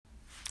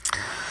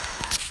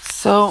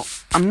So,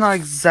 I'm not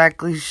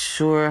exactly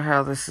sure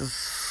how this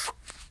is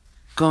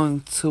going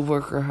to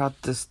work or how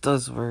this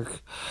does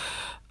work.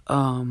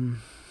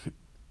 Um,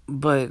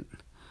 but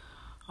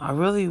I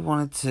really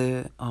wanted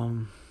to,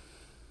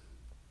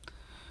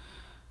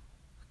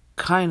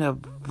 kind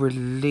of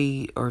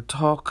relate or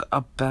talk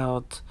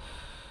about,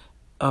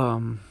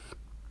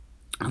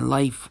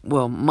 life.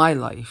 Well, my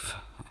life.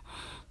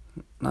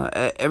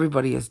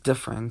 Everybody is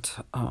different.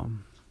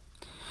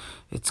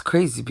 It's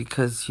crazy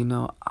because,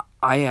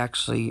 I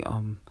actually,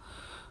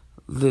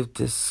 live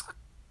this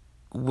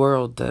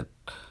world that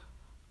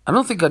I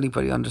don't think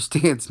anybody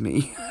understands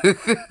me.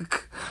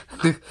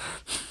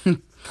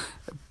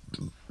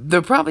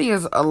 There probably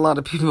is a lot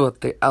of people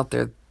out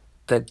there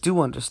that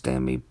do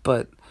understand me,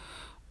 but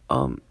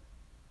I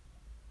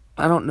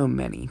don't know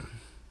many.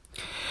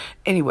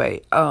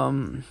 Anyway,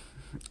 I'm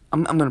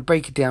gonna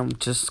break it down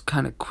just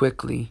kind of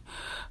quickly.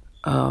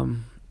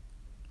 I'm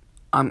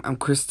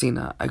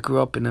Christina. I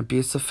grew up in an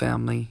abusive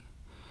family.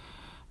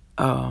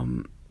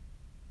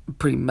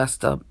 Pretty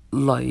messed up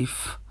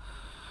life.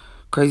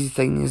 Crazy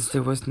thing is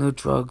there was no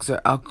drugs or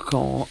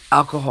alcohol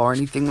or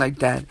anything like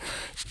that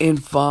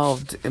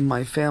involved in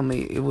my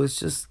family. It was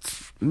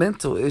just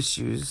mental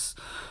issues.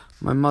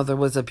 My mother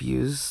was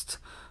abused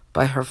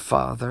by her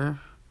father.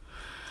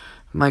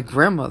 My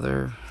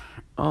grandmother,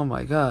 oh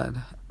my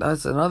God,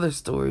 that's another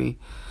story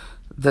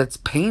that's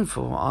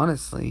painful,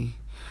 honestly,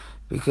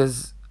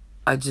 because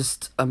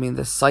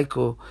the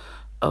cycle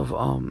of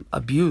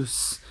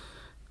abuse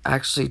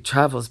actually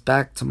travels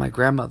back to my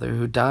grandmother,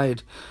 who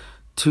died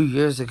 2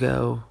 years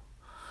ago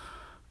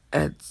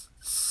at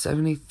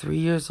 73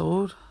 years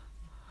old.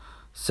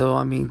 So,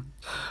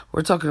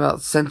 we're talking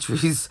about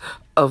centuries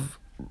of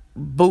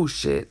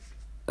bullshit.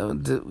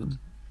 And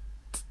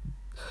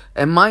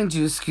mind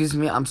you, excuse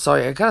me, I'm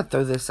sorry, I gotta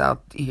throw this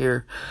out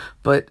here,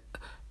 but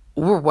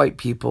we're white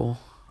people.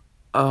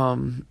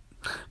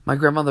 My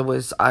grandmother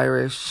was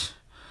Irish,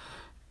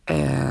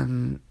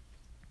 and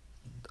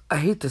I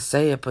hate to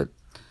say it, but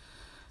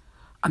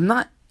I'm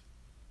not.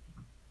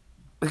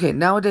 Okay,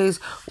 nowadays,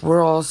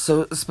 we're all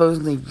so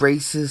supposedly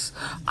racist.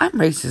 I'm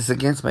racist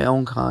against my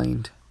own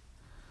kind.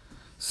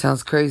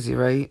 Sounds crazy,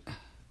 right?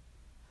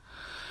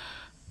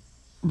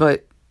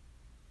 But,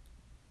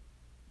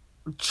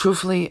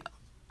 truthfully,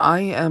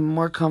 I am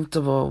more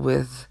comfortable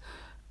with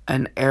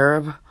an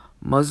Arab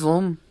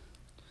Muslim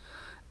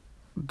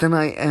than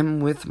I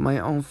am with my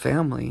own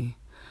family.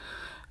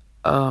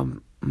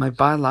 My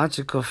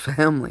biological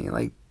family,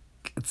 like,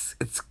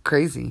 it's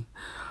crazy.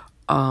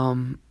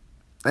 And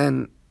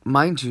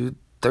mind you,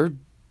 they're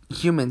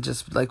human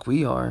just like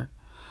we are.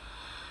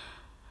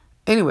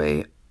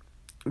 Anyway,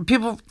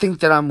 people think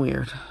that I'm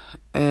weird.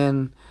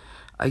 And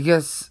I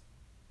guess,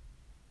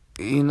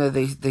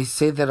 they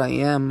say that I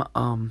am,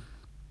 or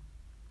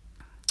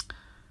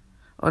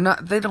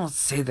not, they don't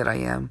say that I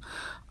am.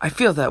 I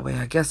feel that way,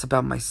 I guess,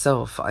 about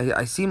myself.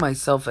 I see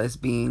myself as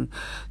being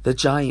the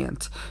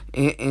giant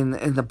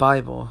in the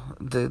Bible.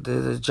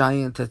 The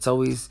giant that's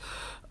always,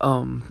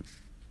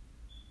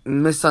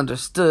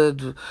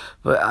 misunderstood,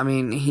 but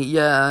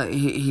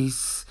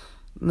he's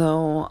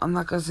no, I'm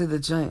not gonna say the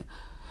giant.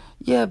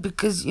 Yeah,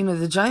 because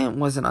the giant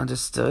wasn't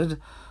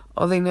understood.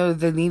 All they know,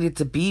 they needed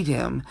to beat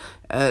him.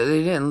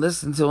 They didn't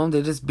listen to him.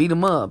 They just beat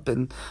him up,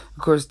 and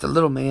of course the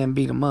little man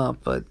beat him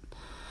up. But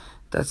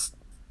that's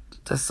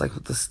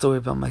like the story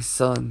about my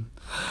son.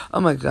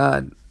 Oh my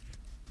God,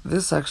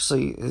 this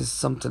actually is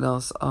something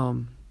else. I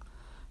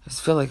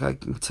just feel like I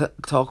can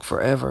talk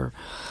forever.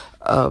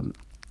 I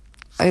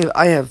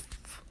have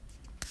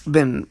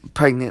been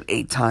pregnant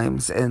 8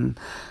 times, and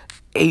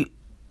 8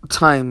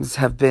 times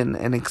have been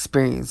an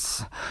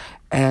experience,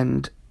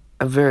 and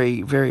a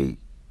very, very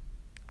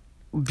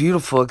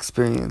beautiful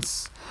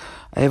experience.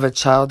 I have a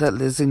child that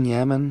lives in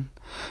Yemen.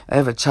 I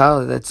have a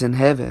child that's in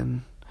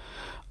heaven.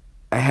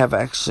 I have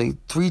actually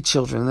 3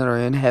 children that are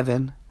in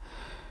heaven.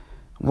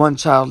 1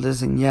 child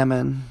lives in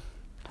Yemen,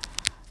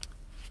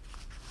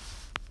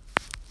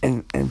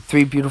 and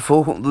 3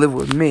 beautiful live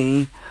with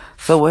me.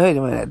 So wait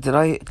a minute, did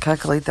I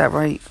calculate that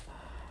right?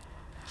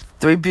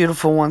 3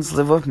 beautiful ones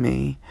live with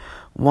me.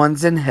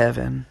 1's in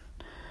heaven,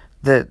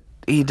 that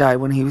he died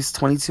when he was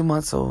 22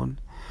 months old.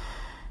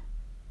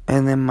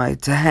 And then my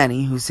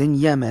Tahani, who's in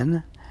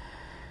Yemen.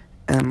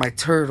 And my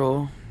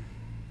turtle.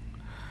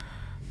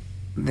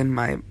 Then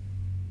my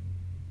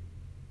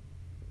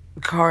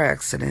car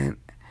accident.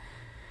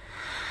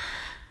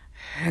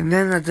 And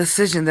then a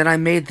decision that I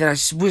made that I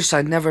wish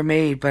I'd never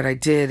made, but I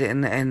did.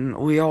 And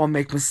we all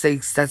make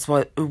mistakes. That's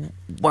why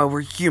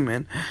we're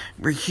human.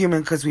 We're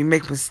human because we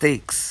make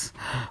mistakes.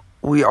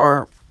 We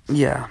are,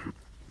 yeah.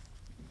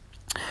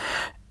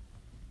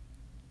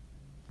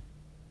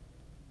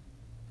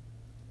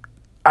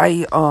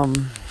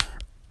 I'm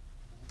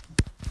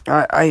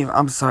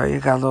sorry, I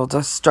got a little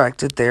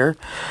distracted there.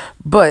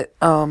 But,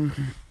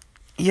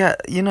 yeah,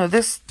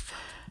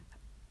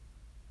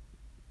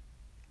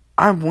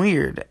 I'm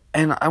weird,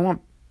 and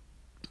I'm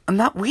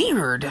not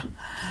weird,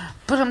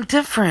 but I'm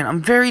different.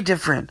 I'm very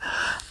different.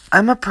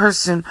 I'm a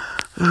person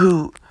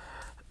who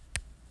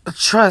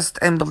trusts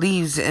and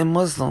believes in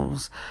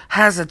Muslims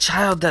has a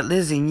child that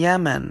lives in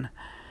Yemen.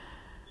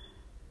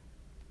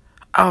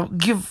 I'll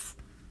give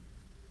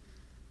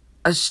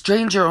a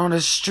stranger on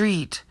the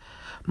street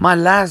my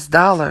last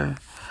dollar.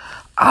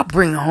 I'll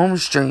bring home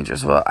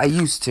strangers. Well, I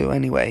used to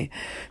anyway,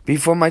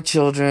 before my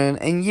children.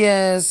 And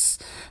yes,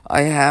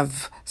 I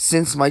have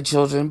since my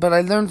children, but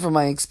I learned from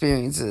my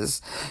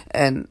experiences.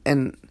 And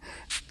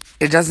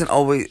it doesn't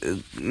always,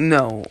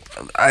 no,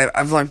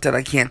 I've learned that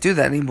I can't do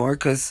that anymore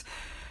because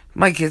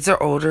my kids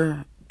are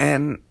older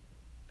and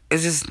it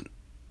just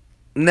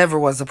never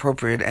was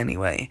appropriate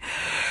anyway.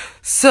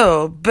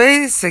 So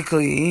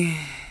basically,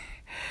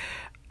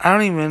 I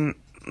don't even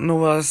know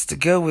where else to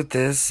go with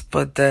this,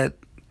 but that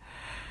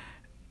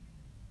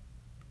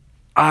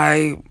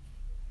I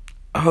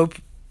hope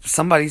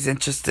somebody's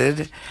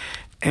interested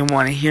and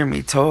want to hear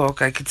me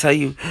talk. I could tell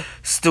you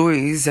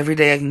stories every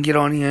day. I can get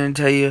on here and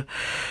tell you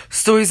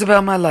stories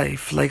about my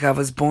life. Like I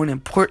was born in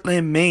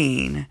Portland,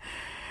 Maine.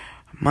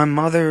 My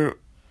mother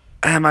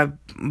and my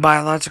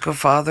biological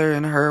father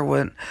and her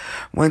went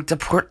to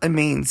Portland,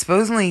 Maine.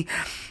 Supposedly,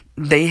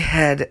 they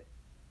had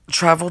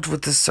traveled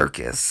with the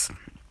circus.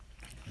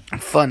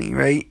 Funny,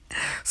 right?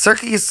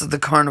 Circus is the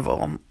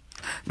carnival.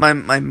 My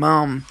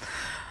mom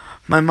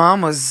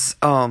was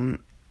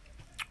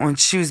when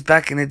she was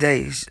back in the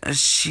day.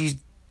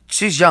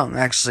 She's young,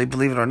 actually.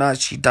 Believe it or not,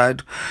 she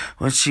died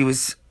when she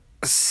was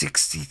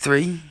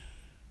 63.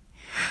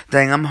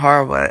 Dang, I'm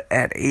horrible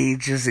at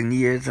ages and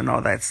years and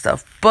all that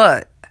stuff.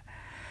 But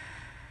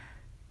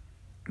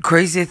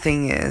crazy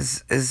thing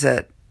is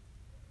that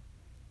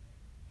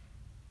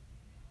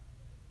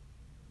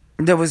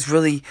that was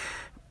really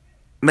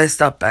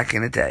messed up back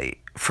in the day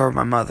for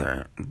my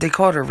mother. They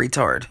called her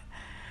retard.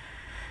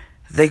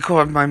 They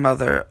called my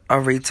mother a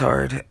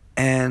retard,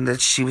 and that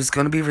she was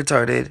going to be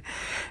retarded,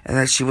 and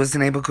that she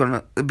wasn't able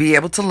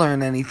to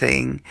learn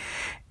anything.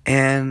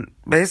 And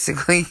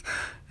basically,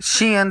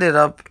 she ended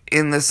up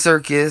in the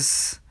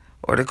circus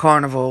or the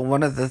carnival,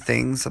 one of the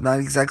things. I'm not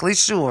exactly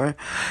sure,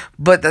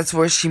 but that's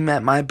where she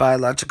met my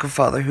biological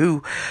father,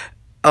 who,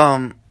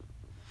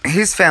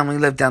 his family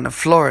lived down in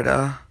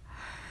Florida.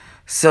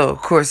 So, of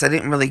course, I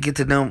didn't really get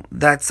to know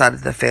that side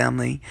of the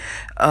family.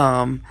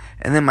 And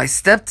then my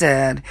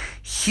stepdad,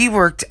 he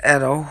worked at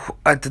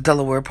the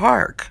Delaware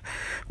Park.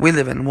 We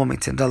live in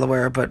Wilmington,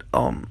 Delaware, but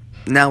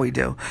now we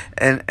do.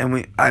 And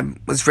I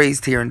was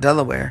raised here in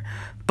Delaware.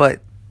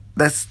 But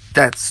that's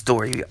that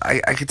story.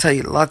 I could tell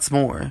you lots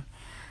more.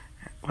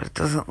 But it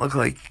doesn't look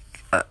like...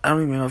 I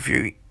don't even know if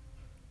you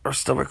are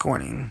still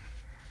recording.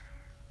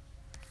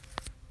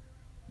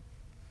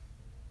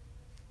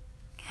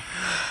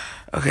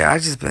 Okay, I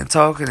just been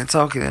talking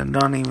and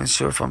not even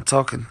sure if I'm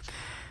talking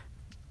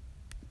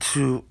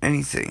to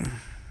anything.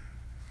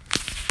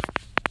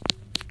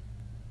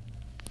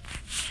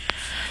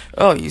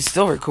 Oh, you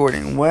still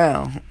recording?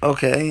 Wow.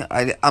 Okay,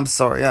 I'm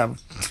sorry. I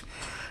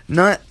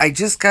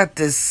just got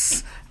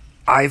this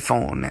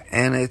iPhone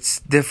and it's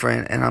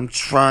different and I'm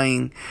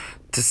trying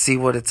to see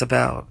what it's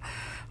about.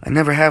 I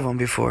never had one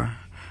before.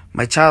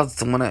 My child's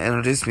the one that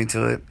introduced me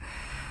to it.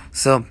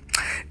 So,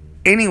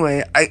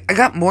 anyway, I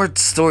got more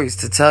stories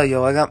to tell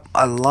you. I got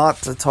a lot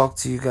to talk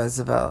to you guys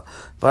about.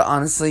 But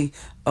honestly,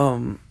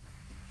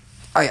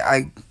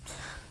 I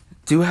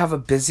do have a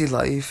busy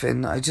life,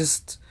 and I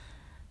just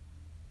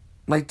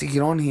like to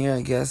get on here,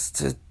 I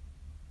guess,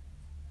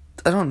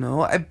 I don't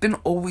know. I've been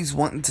always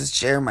wanting to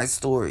share my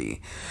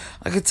story.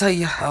 I could tell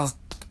you how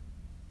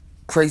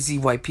crazy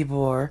white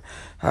people are,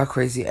 how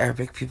crazy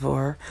Arabic people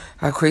are,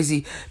 how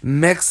crazy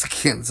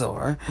Mexicans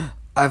are.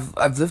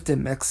 I've lived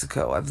in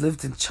Mexico. I've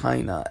lived in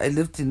China. I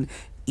lived in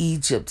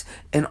Egypt.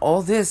 And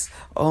all this,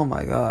 oh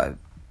my God.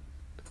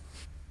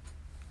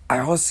 I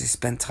also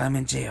spent time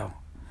in jail.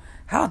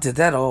 How did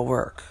that all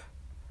work?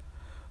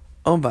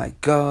 Oh my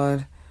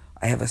God.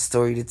 I have a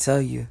story to tell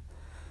you.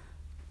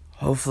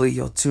 Hopefully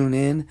you'll tune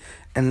in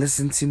and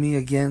listen to me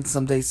again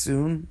someday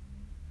soon.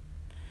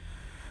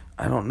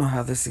 I don't know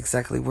how this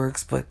exactly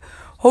works, but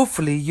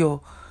hopefully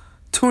you'll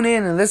tune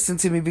in and listen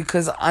to me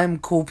because I'm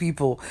cool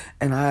people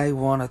and I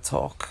want to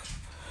talk.